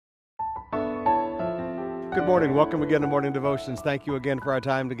Good morning. Welcome again to Morning Devotions. Thank you again for our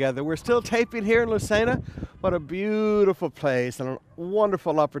time together. We're still taping here in Lucena. What a beautiful place and a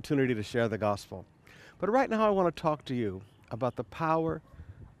wonderful opportunity to share the gospel. But right now I want to talk to you about the power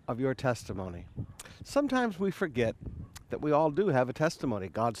of your testimony. Sometimes we forget that we all do have a testimony.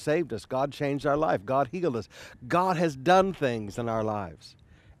 God saved us. God changed our life. God healed us. God has done things in our lives.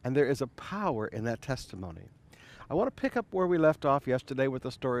 And there is a power in that testimony. I want to pick up where we left off yesterday with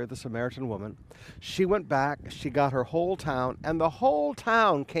the story of the Samaritan woman. She went back, she got her whole town, and the whole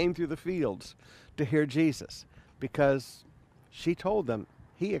town came through the fields to hear Jesus because she told them,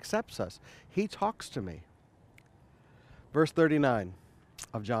 He accepts us. He talks to me. Verse 39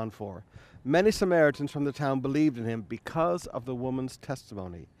 of John 4. Many Samaritans from the town believed in him because of the woman's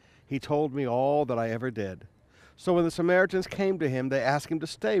testimony. He told me all that I ever did. So when the Samaritans came to him, they asked him to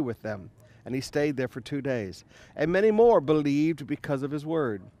stay with them. And he stayed there for 2 days. And many more believed because of his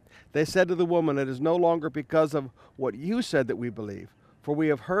word. They said to the woman, It is no longer because of what you said that we believe, for we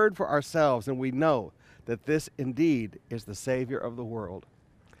have heard for ourselves, and we know that this indeed is the Savior of the world.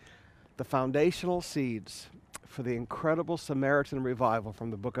 The foundational seeds for the incredible Samaritan revival from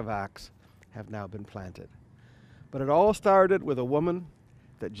the book of Acts have now been planted. But it all started with a woman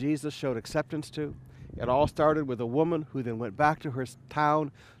that Jesus showed acceptance to. It all started with a woman who then went back to her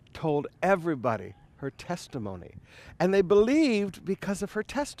town, told everybody her testimony. And they believed because of her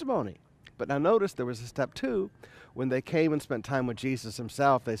testimony. But now notice there was a step 2. When they came and spent time with Jesus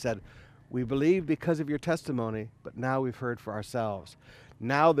himself, they said, We believe because of your testimony, but now we've heard for ourselves.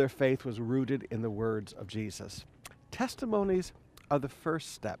 Now their faith was rooted in the words of Jesus. Testimonies are the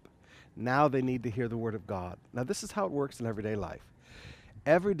first step. Now they need to hear the word of God. Now this is how it works in everyday life.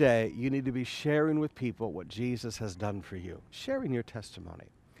 Every day you need to be sharing with people what Jesus has done for you, sharing your testimony.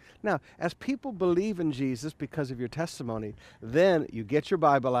 Now, as people believe in Jesus because of your testimony, then you get your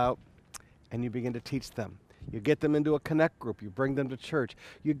Bible out and you begin to teach them. You get them into a connect group. You bring them to church.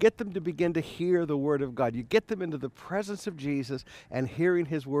 You get them to begin to hear the word of God. You get them into the presence of Jesus and hearing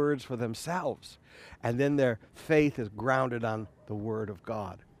his words for themselves. And then their faith is grounded on the word of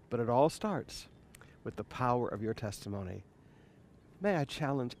God. But it all starts with the power of your testimony. May I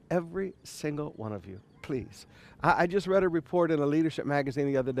challenge every single one of you, please. I just read a report in a leadership magazine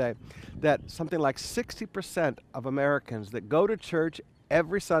the other day that something like 60% of Americans that go to church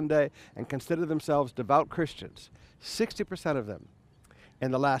every Sunday and consider themselves devout Christians, 60% of them in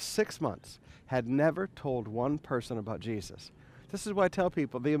the last 6 months had never told one person about Jesus. This is why I tell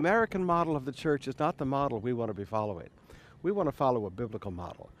people the American model of the church is not the model we want to be following. We want to follow a biblical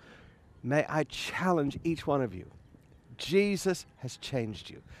model. May I challenge each one of you. Jesus has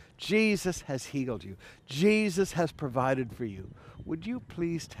changed you. Jesus has healed you. Jesus has provided for you. Would you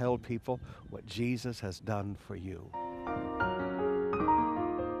please tell people what Jesus has done for you?